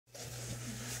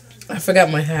I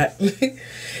forgot my hat.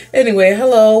 Anyway,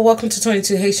 hello, welcome to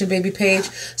 22 Haitian Baby page.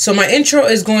 So my intro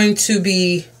is going to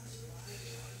be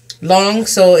long,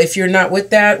 so if you're not with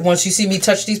that, once you see me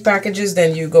touch these packages,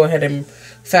 then you go ahead and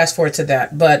fast forward to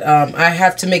that. But I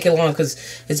have to make it long because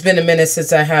it's been a minute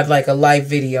since I had like a live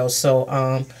video.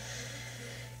 So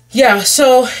yeah,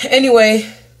 so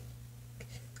anyway,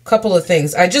 couple of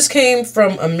things. I just came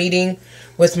from a meeting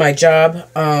with my job.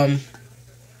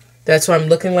 That's why I'm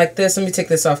looking like this. Let me take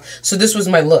this off. So this was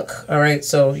my look. All right.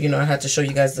 So, you know, I had to show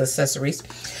you guys the accessories.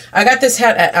 I got this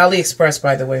hat at AliExpress,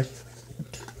 by the way.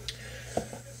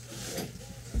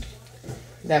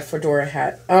 That fedora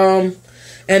hat. And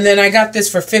then I got this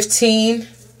for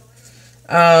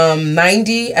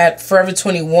 $15.90 at Forever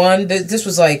 21. This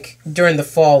was like during the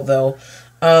fall though.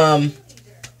 And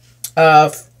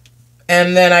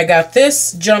then I got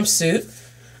this jumpsuit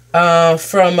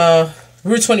from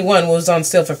Route 21 was on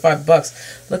sale for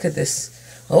 $5. Look at this.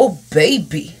 Oh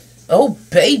baby. Oh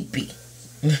baby.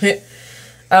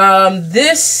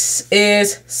 This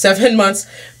is 7 months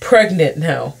pregnant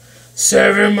now.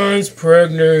 7 months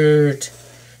pregnant.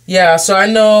 Yeah, so I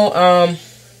know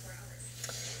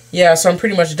yeah, so I'm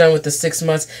pretty much done with the 6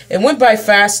 months. It went by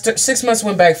faster. 6 months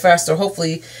went by faster.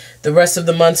 Hopefully the rest of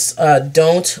the months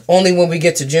don't. Only when we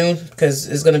get to June, because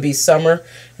it's going to be summer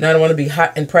and I don't want to be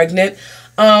hot and pregnant.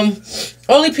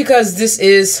 Only because this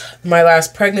is my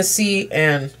last pregnancy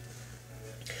and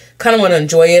kind of want to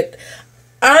enjoy it.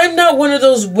 I'm not one of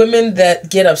those women that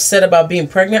get upset about being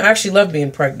pregnant. I actually love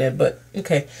being pregnant, but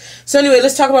okay. So anyway,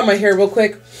 let's talk about my hair real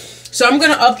quick. So I'm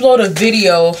going to upload a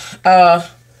video.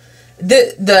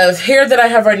 The hair that I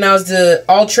have right now is the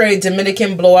Ultra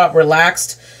Dominican Blowout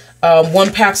Relaxed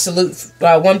one pack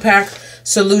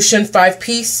solution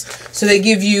 5-piece. So they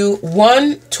give you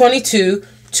 1 22,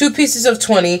 2 pieces of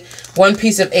 20, 1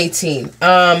 piece of 18.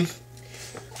 I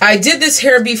did this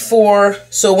hair before,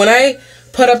 so when I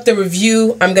put up the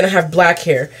review, I'm gonna have black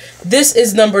hair. This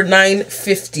is number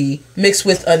 950 mixed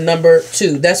with a number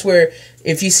 2. That's where,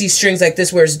 if you see strings like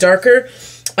this where it's darker.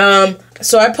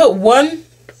 So I put 1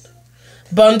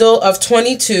 bundle of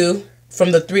 22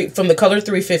 from the color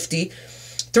 350,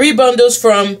 3 bundles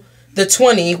from the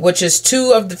 20, which is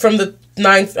 2 from the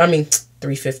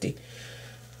 350.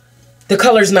 The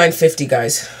color's 950,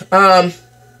 guys.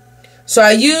 So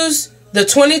I use the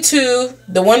 22,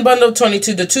 the 1 bundle of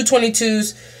 22, the 2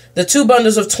 22s, the 2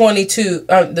 bundles of 22,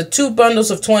 the 2 bundles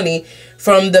of 20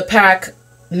 from the pack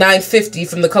 950,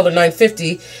 from the color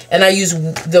 950, and I use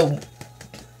the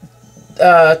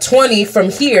 20 from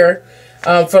here,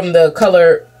 from the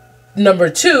color number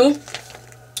 2.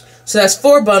 So that's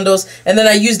 4 bundles, and then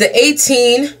I use the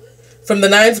 18 from the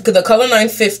color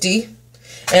 950.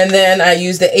 And then I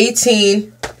use the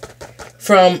 18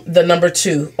 from the number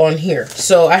 2 on here.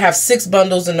 So I have 6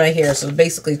 bundles in my hair. So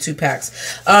basically 2 packs.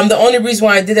 The only reason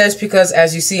why I did that is because,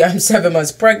 as you see, I'm 7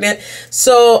 months pregnant.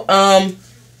 So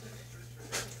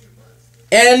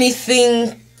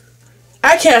anything,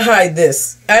 I can't hide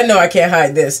this. I know I can't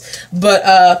hide this. But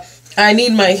I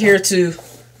need my hair to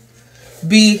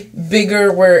be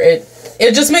bigger where it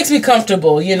just makes me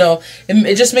comfortable, you know.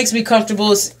 It just makes me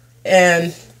comfortable,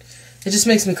 and it just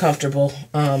makes me comfortable.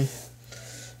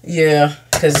 Yeah,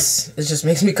 because it just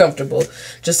makes me comfortable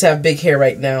just to have big hair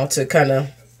right now to kind of,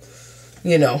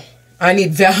 you know, I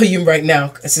need volume right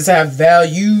now since I have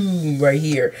volume right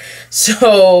here.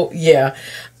 So, yeah.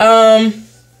 Oh,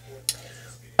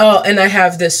 and I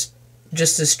have this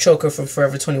choker from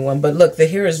Forever 21. But look, the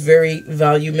hair is very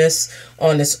voluminous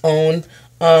on its own.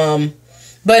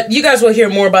 But you guys will hear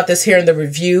more about this hair in the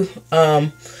review.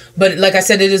 But like I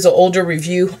said, it is an older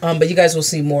review, but you guys will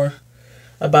see more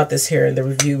about this hair in the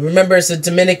review. Remember, it's a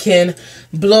Dominican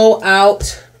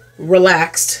Blowout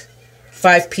Relaxed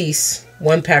 5-piece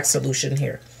 1-pack solution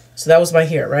here. So that was my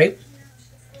hair, right?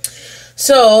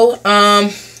 So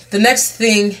the next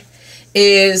thing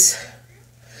is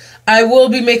I will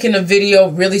be making a video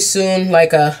really soon,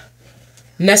 like a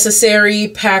necessary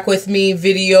pack with me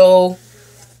video,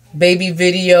 baby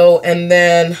video, and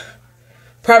then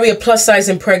probably a plus size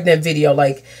and pregnant video,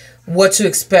 like what to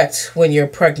expect when you're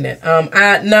pregnant.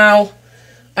 Now,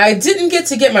 I didn't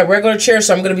get my regular chair,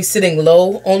 so I'm going to be sitting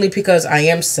low only because I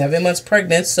am 7 months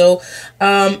pregnant. So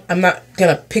I'm not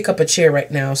going to pick up a chair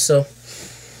right now. So,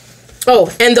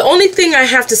 oh, and the only thing I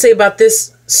have to say about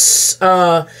this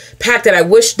pack that I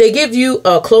wish they give you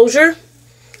a closure.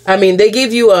 I mean, they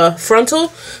give you a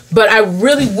frontal, but I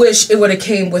really wish it would have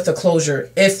came with a closure.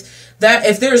 If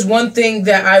there's one thing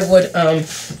that I would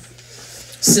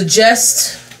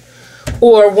suggest,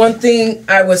 or one thing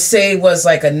I would say was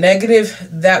like a negative,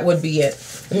 that would be it.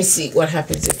 Let me see what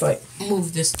happens if I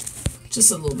move this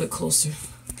just a little bit closer.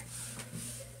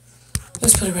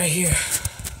 put it right here.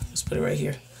 Let's put it right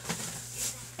here.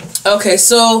 Okay,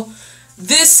 so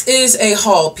this is a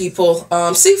haul, people.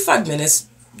 See, 5 minutes.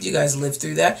 You guys lived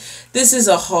through that. This is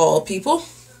a haul, people.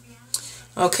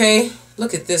 Okay,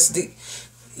 look at this.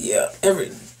 Yeah,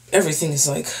 everything is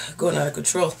like going out of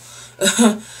control.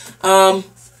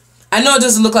 I know it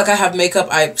doesn't look like I have makeup.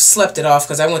 I slept it off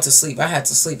because I went to sleep. I had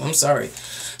to sleep. I'm sorry.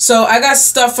 So I got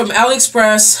stuff from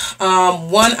AliExpress.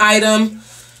 One item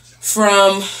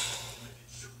from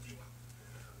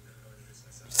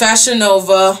Fashion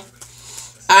Nova.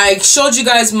 I showed you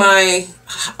guys my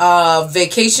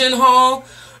vacation haul,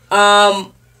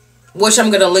 which I'm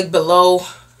going to link below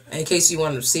in case you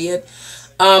want to see it.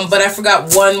 But I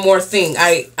forgot one more thing.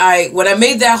 When I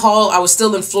made that haul, I was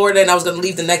still in Florida and I was going to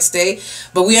leave the next day.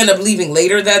 But we ended up leaving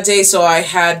later that day, so I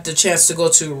had the chance to go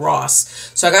to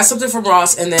Ross. So I got something from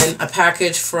Ross and then a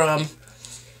package from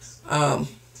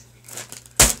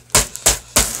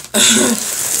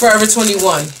Forever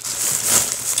 21.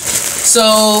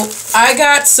 So I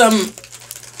got some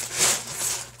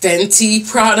Fenty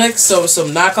products, so some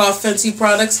knockoff Fenty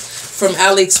products from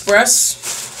AliExpress.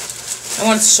 I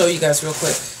wanted to show you guys real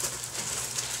quick.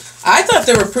 I thought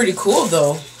they were pretty cool,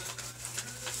 though.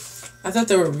 I thought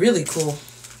they were really cool.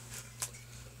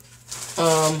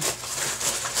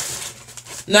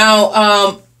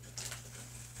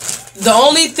 The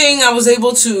only thing I was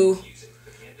able to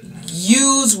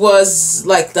use was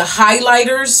like the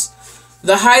highlighters.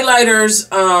 The highlighters,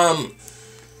 I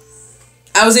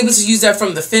was able to use that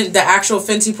from the actual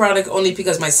Fenty product only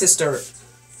because my sister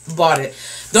bought it.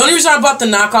 The only reason I bought the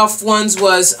knockoff ones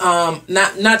was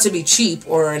not to be cheap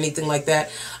or anything like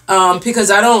that, because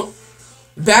I don't.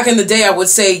 Back in the day, I would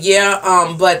say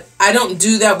yeah, but I don't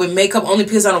do that with makeup only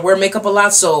because I don't wear makeup a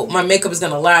lot. So my makeup is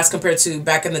gonna last compared to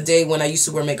back in the day when I used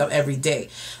to wear makeup every day.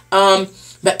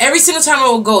 But every single time I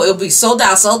would go, it'll be sold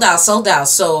out, sold out, sold out.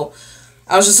 So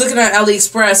I was just looking at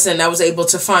AliExpress and I was able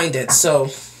to find it. So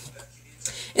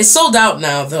it's sold out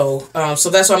now, though. So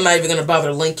that's why I'm not even gonna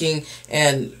bother linking,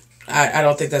 and I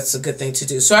don't think that's a good thing to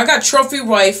do. So I got Trophy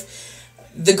Wife,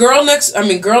 Girl Next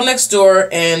Door,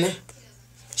 and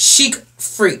Chic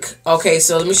Freak. Okay,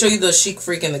 so let me show you the Chic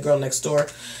Freak and the Girl Next Door.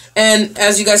 And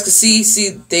as you guys can see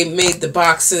they made the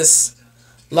boxes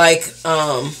like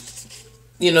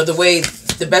you know,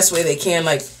 the best way they can,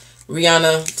 like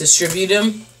Rihanna distribute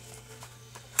them.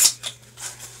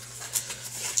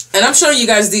 And I'm showing you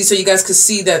guys these so you guys could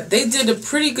see that they did a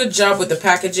pretty good job with the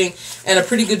packaging and a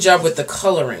pretty good job with the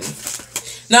coloring.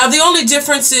 Now, the only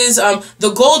difference is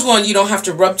the gold one, you don't have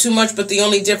to rub too much, but the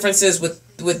only difference is with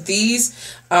these,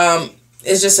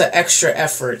 it's just an extra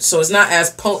effort. So it's not as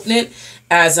potent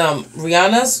as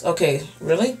Rihanna's. Okay,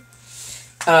 really?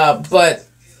 But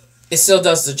it still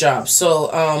does the job. So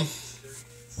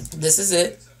this is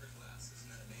it.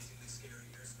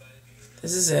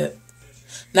 This is it.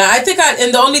 Now, I think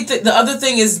the other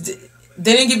thing is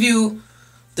they didn't give you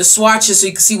the swatches so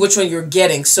you can see which one you're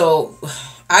getting. So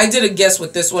I did a guess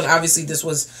with this one. Obviously, this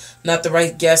was not the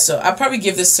right guess. So I'll probably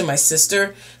give this to my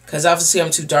sister because obviously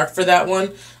I'm too dark for that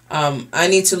one. I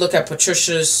need to look at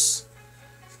Patricia's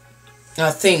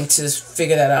thing to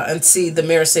figure that out and see the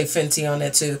mirror say Fenty on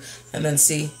it too. And then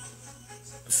see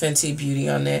Fenty Beauty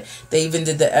on it. They even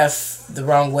did the F the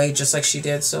wrong way just like she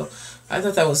did. So I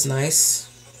thought that was nice.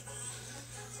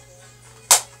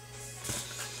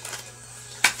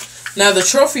 Now, the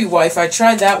Trophy Wife, I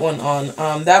tried that one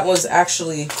on. That was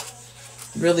actually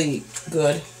really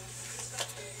good.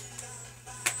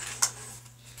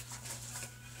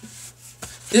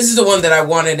 This is the one that I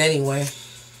wanted anyway.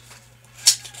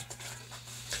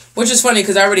 Which is funny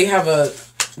because I already have a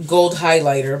gold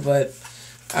highlighter, but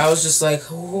I was just like,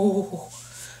 ooh.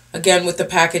 Again, with the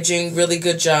packaging, really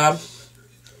good job.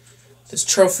 This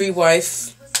Trophy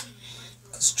Wife.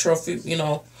 This trophy, you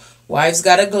know. Wives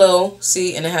Gotta Glow,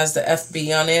 see, and it has the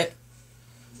FB on it,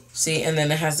 see, and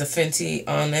then it has the Fenty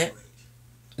on it.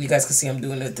 You guys can see I'm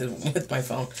doing it with my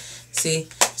phone, see.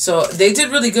 So they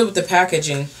did really good with the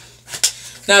packaging.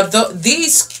 Now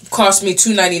these cost me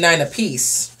 $2.99 a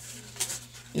piece.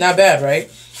 Not bad, right?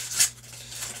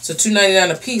 So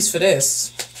 $2.99 a piece for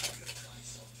this.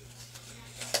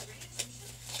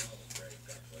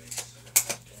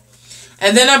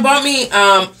 And then I bought me,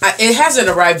 it hasn't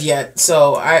arrived yet,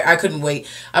 so I couldn't wait.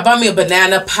 I bought me a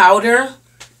banana powder,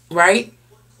 right?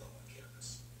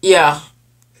 Yeah.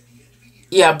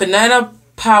 Yeah, banana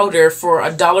powder for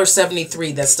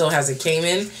 $1.73 that still hasn't came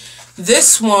in.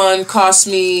 This one cost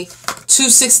me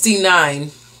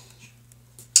 $2.69.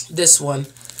 This one.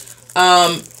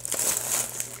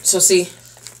 So see,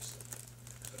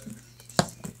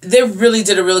 they really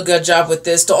did a really good job with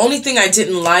this. The only thing I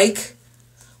didn't like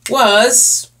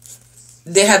was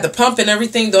they had the pump and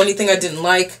everything. The only thing I didn't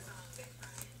like,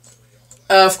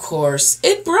 of course,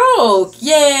 it broke.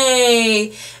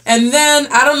 Yay! And then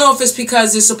I don't know if it's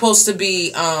because it's supposed to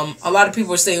be, a lot of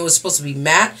people were saying it was supposed to be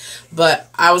matte, but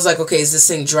I was like, okay, is this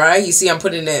thing dry? You see, I'm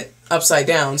putting it upside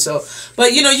down. So,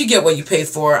 but you know, you get what you paid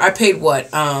for. I paid what,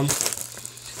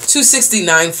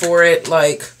 $2.69 for it.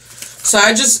 Like, so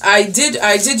I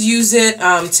did use it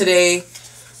today.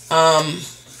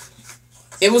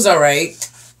 It was all right.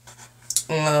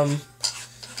 And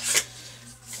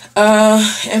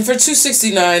for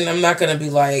 $2.69, I'm not gonna be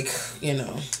like, you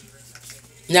know.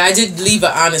 Now I did leave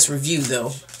an honest review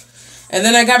though. And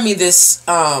then I got me this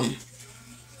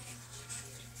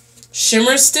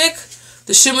shimmer stick.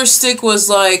 The shimmer stick was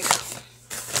like,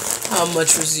 how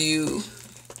much was you?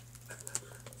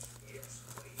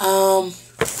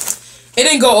 It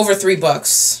didn't go over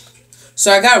 $3.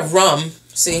 So I got rum,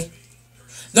 see?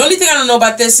 The only thing I don't know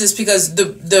about this is because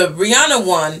the Rihanna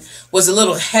one was a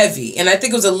little heavy. And I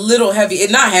think it was a little heavy.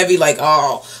 It's not heavy like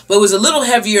all, but it was a little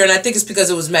heavier. And I think it's because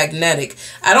it was magnetic.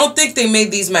 I don't think they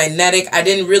made these magnetic. I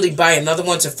didn't really buy another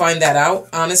one to find that out,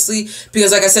 honestly.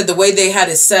 Because like I said, the way they had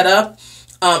it set up,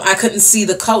 I couldn't see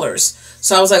the colors.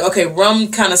 So I was like, okay,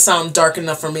 rum kind of sound dark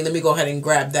enough for me. Let me go ahead and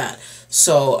grab that.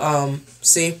 So,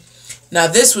 see? Now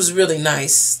this was really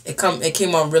nice. It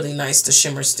came on really nice, the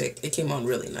shimmer stick. It came on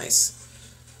really nice.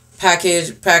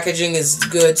 Packaging is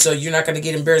good, so you're not going to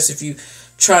get embarrassed if you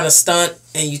trying to stunt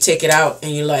and you take it out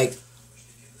and you're like,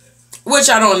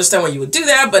 which I don't understand why you would do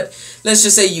that, but let's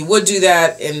just say you would do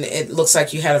that and it looks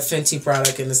like you had a Fenty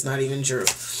product and it's not even true.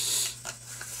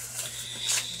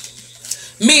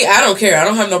 Me, I don't care. I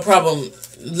don't have no problem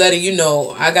letting you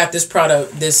know I got this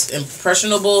product, this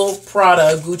impressionable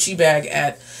Prada Gucci bag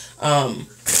at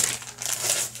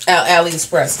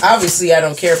AliExpress. Obviously, I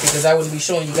don't care because I wouldn't be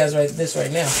showing you guys this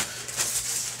right now.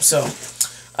 So,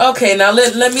 okay, now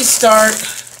let me start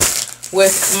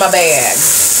with my bag.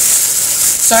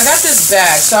 So I got this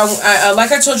bag. So I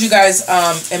like I told you guys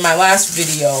in my last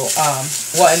video,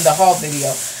 well, in the haul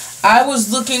video, I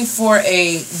was looking for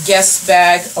a guest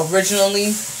bag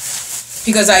originally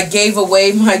because I gave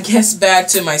away my guest bag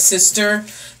to my sister.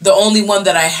 The only one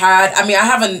that I had. I mean, I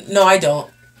have no, I don't.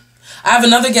 I have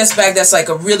another guest bag that's like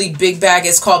a really big bag.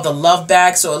 It's called the Love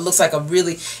Bag. So it looks like a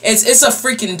really, it's a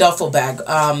freaking duffel bag.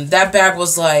 That bag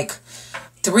was like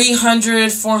 $300,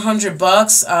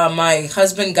 $400. My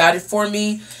husband got it for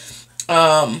me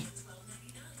on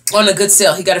a good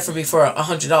sale. He got it for me for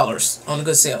 $100 on a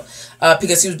good sale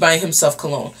because he was buying himself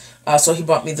cologne. So he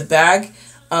bought me the bag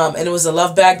and it was a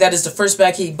Love Bag. That is the first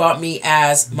bag he bought me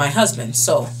as my husband.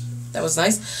 So that was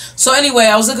nice. So anyway,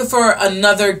 I was looking for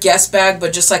another guest bag,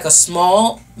 but just like a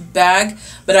small bag,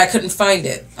 but I couldn't find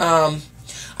it.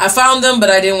 I found them, but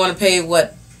I didn't want to pay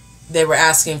what they were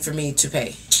asking for me to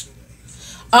pay.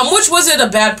 Which wasn't a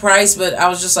bad price, but I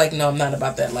was just like, no, I'm not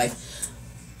about that life.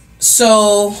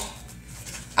 So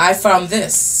I found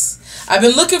this. I've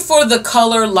been looking for the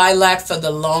color lilac for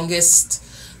the longest,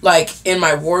 like in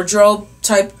my wardrobe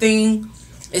type thing.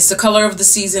 It's the color of the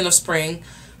season of spring.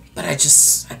 But I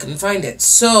couldn't find it.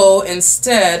 So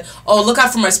instead, oh, look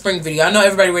out for my spring video. I know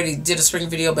everybody already did a spring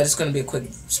video, but it's going to be a quick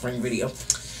spring video.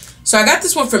 So I got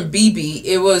this one from BB.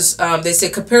 It was, they say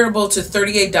comparable to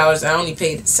 $38. I only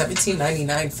paid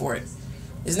 $17.99 for it.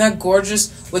 Isn't that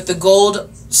gorgeous? With the gold,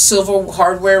 silver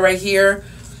hardware right here.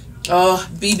 Oh,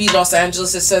 BB Los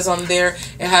Angeles, it says on there.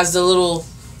 It has the little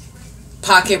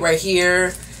pocket right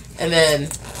here. And then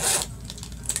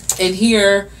in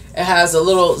here, it has a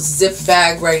little zip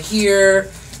bag right here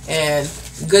and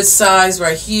good size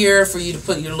right here for you to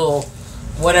put your little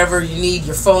whatever you need,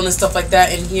 your phone and stuff like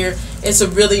that in here. It's a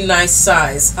really nice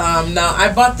size. Now,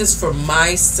 I bought this for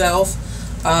myself,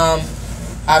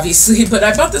 obviously, but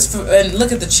I bought this for, and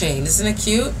look at the chain. Isn't it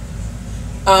cute?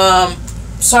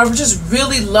 So I just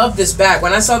really love this bag.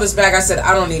 When I saw this bag, I said,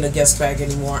 I don't need a guest bag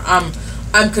anymore. I'm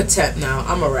content now.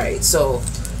 I'm all right. So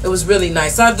it was really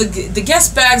nice. Now, the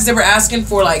guest bags they were asking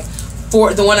for, like,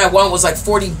 the one I want was like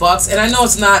 $40, and I know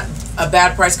it's not a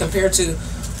bad price compared to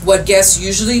what guests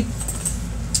usually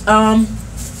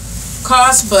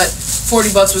cost, but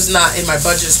 $40 was not in my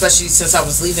budget, especially since I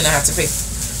was leaving. I had to pay.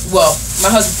 Well,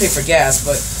 my husband paid for gas,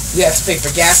 but we had to pay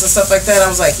for gas and stuff like that. I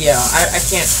was like, yeah, I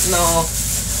can't. No,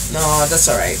 that's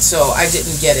all right. So I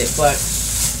didn't get it, but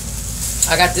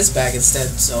I got this bag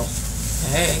instead. So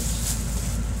hey.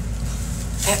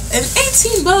 And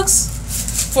 $18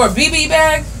 for a BB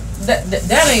bag,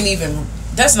 that ain't even,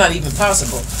 that's not even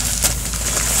possible.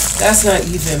 That's not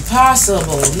even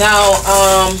possible. Now,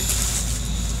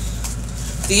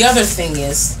 the other thing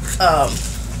is,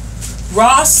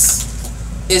 Ross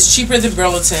is cheaper than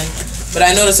Burlington, but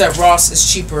I noticed that Ross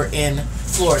is cheaper in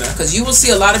Florida, because you will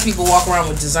see a lot of people walk around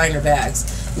with designer bags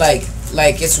like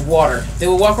it's water. They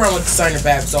will walk around with designer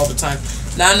bags all the time.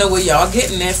 Now I know where y'all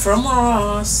getting it from,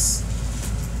 Ross.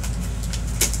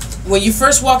 When you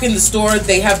first walk in the store,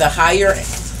 they have the higher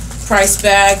price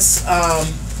bags,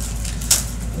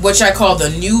 which I call the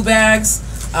new bags,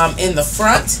 in the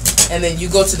front, and then you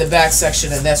go to the back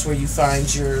section, and that's where you find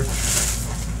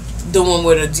the one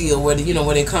with a deal, where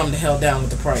where they come to hell down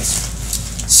with the price.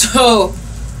 So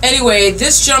anyway,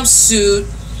 this jumpsuit,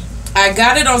 I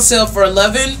got it on sale for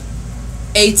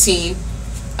 $11.18.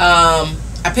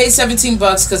 I paid $17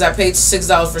 because I paid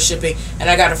 $6 for shipping, and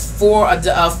I got a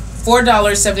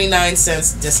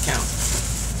 $4.79 discount.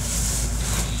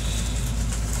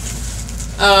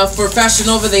 For Fashion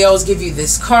Nova, they always give you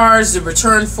this cards, the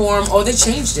return form. Oh, they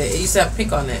changed it. It used to have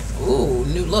pink on it. Ooh,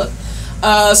 new look.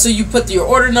 So you put your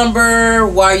order number,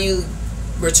 why you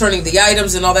returning the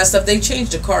items, and all that stuff. They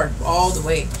changed the card all the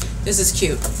way. This is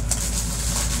cute.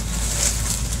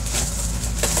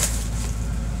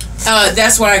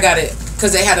 That's why I got it,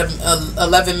 because they had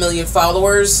 11 million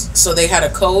followers, so they had a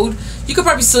code. You could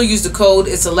probably still use the code.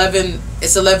 It's 11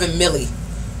 milli,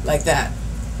 like that.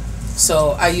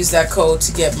 So I used that code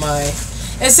to get my,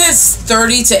 it says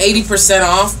 30 to 80%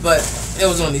 off, but it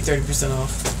was only 30%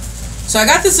 off. So I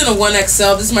got this in a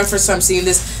 1XL. This is my first time seeing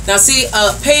this. Now see,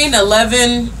 paying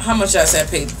 11, how much did I say I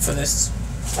paid for this?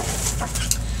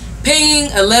 Paying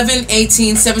 $11,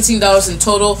 $18, $17 in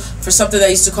total for something that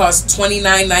used to cost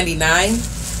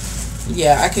 $29.99.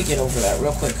 Yeah, I could get over that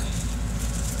real quick.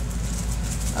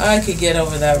 I could get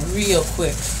over that real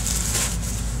quick.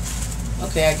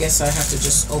 Okay, I guess I have to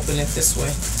just open it this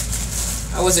way.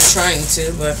 I wasn't trying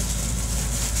to, but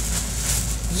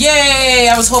yay!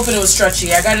 I was hoping it was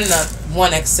stretchy. I got it in a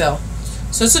 1XL.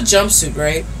 So it's a jumpsuit,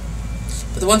 right?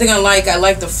 But the one thing I like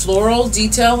the floral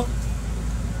detail.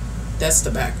 That's the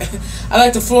back. I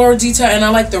like the floral detail, and I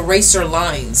like the racer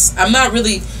lines. I'm not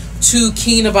really too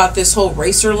keen about this whole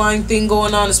racer line thing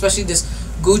going on, especially this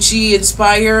Gucci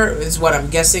Inspire is what I'm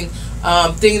guessing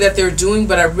thing that they're doing,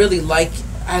 but I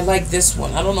like this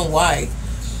one. I don't know why.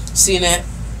 Seeing that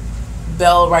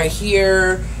bell right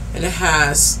here, and it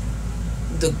has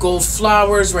the gold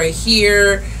flowers right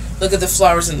here. Look at the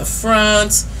flowers in the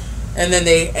front, and then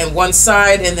and one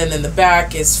side, and then in the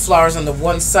back is flowers on the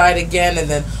one side again, and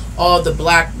then all the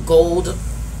black gold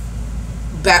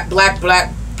black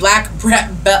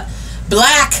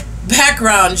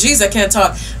background. Jeez, I can't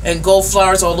talk. And gold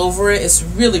flowers all over it. It's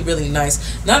really, really nice.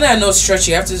 Now that I know it's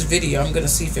stretchy, after this video, I'm gonna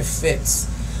see if it fits.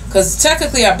 Because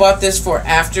technically, I bought this for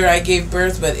after I gave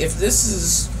birth, but if this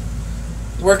is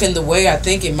working the way I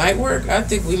think it might work, I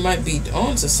think we might be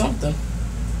on to something.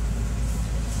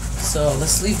 So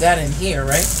let's leave that in here,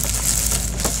 right?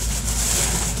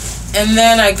 And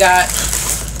then I got,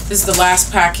 this is the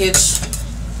last package,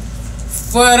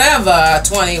 Forever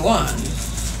 21.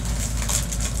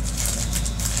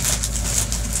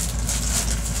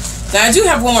 Now I do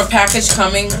have one more package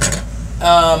coming,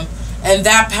 and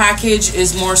that package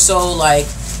is more so like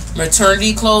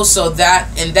maternity clothes. So that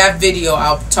in that video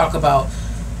I'll talk about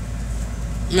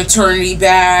maternity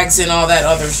bags and all that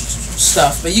other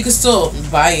stuff, but you can still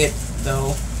buy it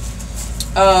though.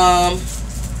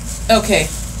 Okay.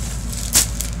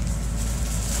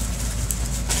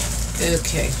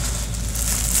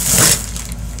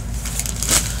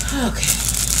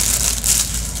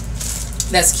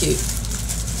 That's cute.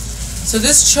 So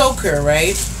this choker,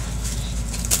 right?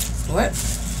 What?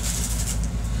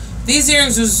 These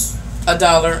earrings was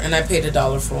 $1, and I paid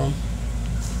 $1 for them.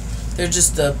 They're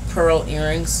just the pearl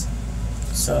earrings.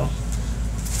 So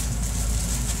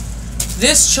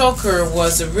this choker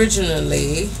was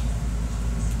originally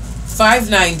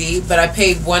 $5.90, but I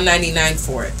paid $1.99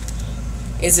 for it.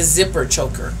 It's a zipper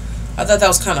choker. I thought that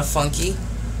was kind of funky.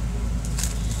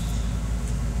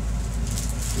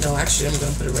 No, actually, I'm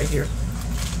gonna put it right here.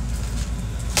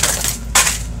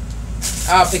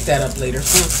 I'll pick that up later.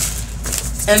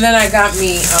 And then I got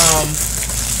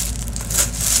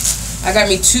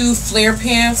me 2 flare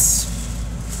pants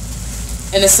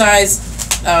in a size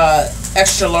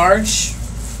extra large.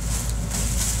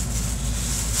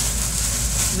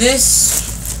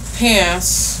 This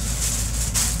pants,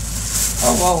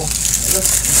 oh whoa, it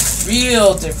looks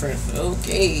real different.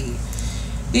 Okay,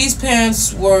 these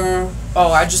pants were,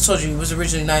 oh, I just told you it was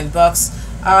originally $9.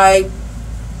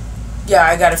 Yeah,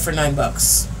 I got it for $9.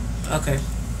 Okay.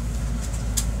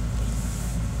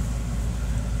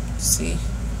 See,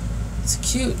 it's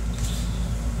cute,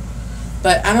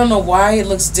 but I don't know why it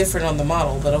looks different on the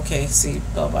model. But okay, see,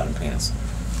 bell bottom pants.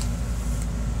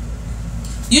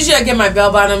 Usually I get my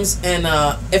bell bottoms, and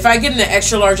if I get in an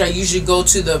extra large, I usually go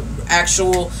to the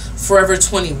actual Forever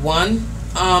 21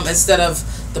 instead of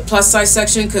the plus size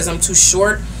section, because I'm too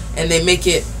short, and they make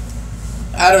it,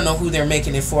 I don't know who they're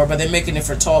making it for, but they're making it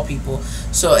for tall people.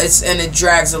 So it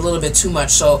drags a little bit too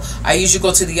much. So I usually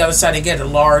go to the other side and get a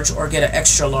large or get an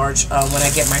extra large when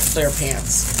I get my flare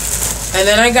pants. And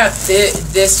then I got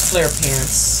this flare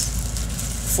pants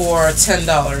for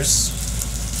 $10.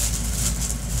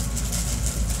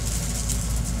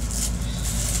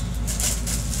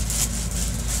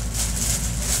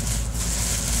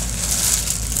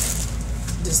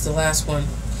 This is the last one.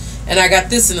 And I got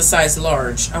this in a size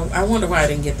large. I wonder why I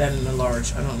didn't get that in a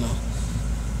large. I don't know.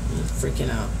 I'm freaking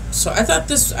out. So I thought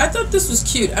this was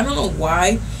cute. I don't know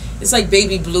why. It's like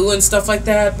baby blue and stuff like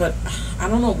that, but I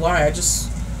don't know why. I just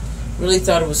really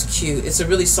thought it was cute. It's a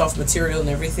really soft material and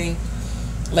everything,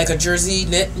 like a jersey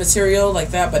knit material like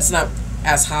that, but it's not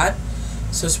as hot.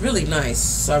 So it's really nice.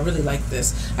 So I really like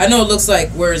this. I know it looks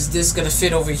like, where is this gonna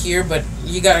fit over here, but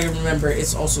you gotta remember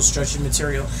it's also stretchy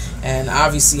material, and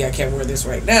obviously I can't wear this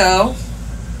right now.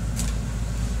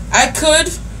 I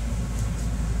could,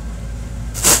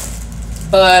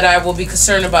 but I will be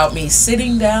concerned about me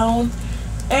sitting down,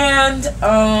 and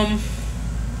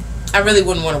I really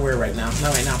wouldn't want to wear it right now.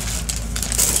 Not right now.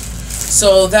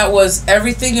 So that was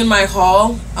everything in my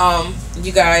haul,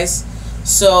 you guys.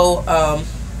 So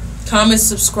comment,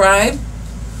 subscribe.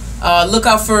 Look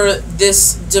out for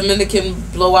this Dominican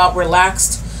Blowout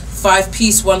Relaxed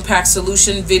 5-piece 1-pack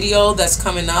solution video that's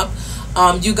coming up.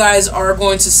 You guys are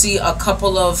going to see a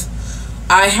couple of,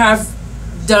 I have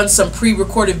done some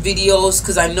pre-recorded videos,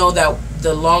 because I know that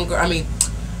the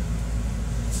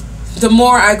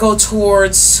more I go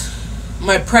towards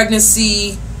my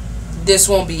pregnancy, this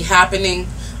won't be happening.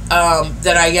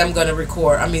 That I am going to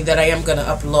record, that I am going to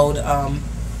upload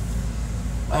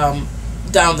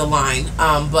down the line.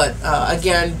 But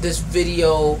again, this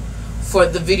video for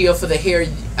the hair,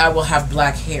 I will have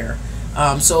black hair,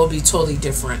 so it'll be totally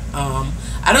different.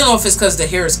 I don't know if it's because the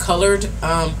hair is colored,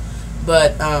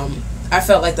 but I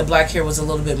felt like the black hair was a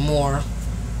little bit more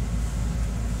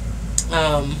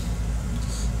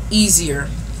easier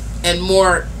and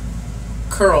more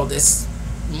curled. It's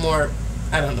more,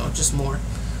 I don't know, just more.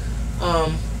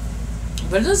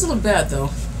 But it doesn't look bad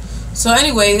though. So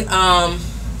anyway,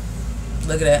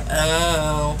 look at that.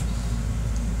 Oh.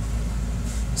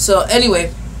 So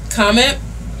anyway, comment,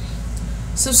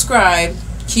 subscribe,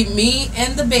 keep me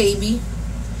and the baby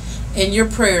in your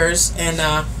prayers, and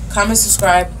comment,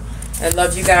 subscribe. I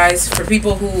love you guys. For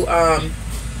people who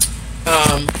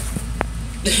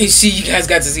see, you guys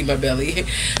got to see my belly.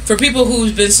 For people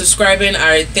who've been subscribing,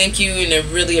 I thank you, and I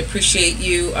really appreciate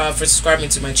you for subscribing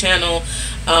to my channel.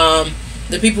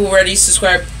 The people who already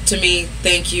subscribed to me,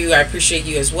 thank you. I appreciate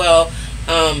you as well.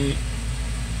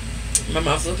 My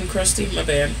mouth looking crusty, my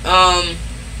bad.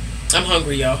 I'm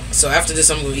hungry, y'all, so after this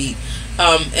I'm gonna eat.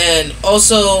 And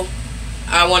also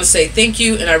I want to say thank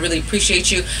you, and I really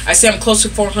appreciate you. I say I'm close to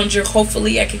 400.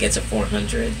 Hopefully I can get to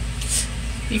 400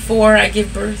 before I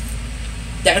give birth.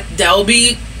 That'll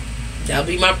be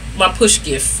my push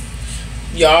gift,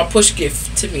 y'all. Push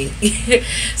gift to me.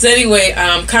 So anyway,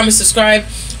 comment, subscribe,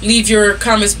 leave your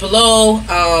comments below.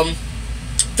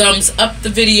 Thumbs up the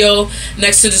video.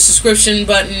 Next to the subscription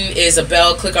button is a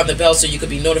bell. Click on the bell so you can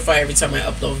be notified every time I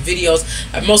upload videos.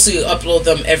 I mostly upload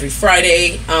them every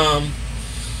Friday,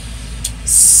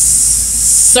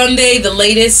 Sunday the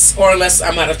latest, or unless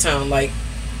I'm out of town like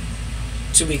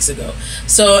 2 weeks ago.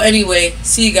 So anyway,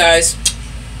 see you guys.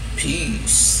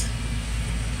 Peace.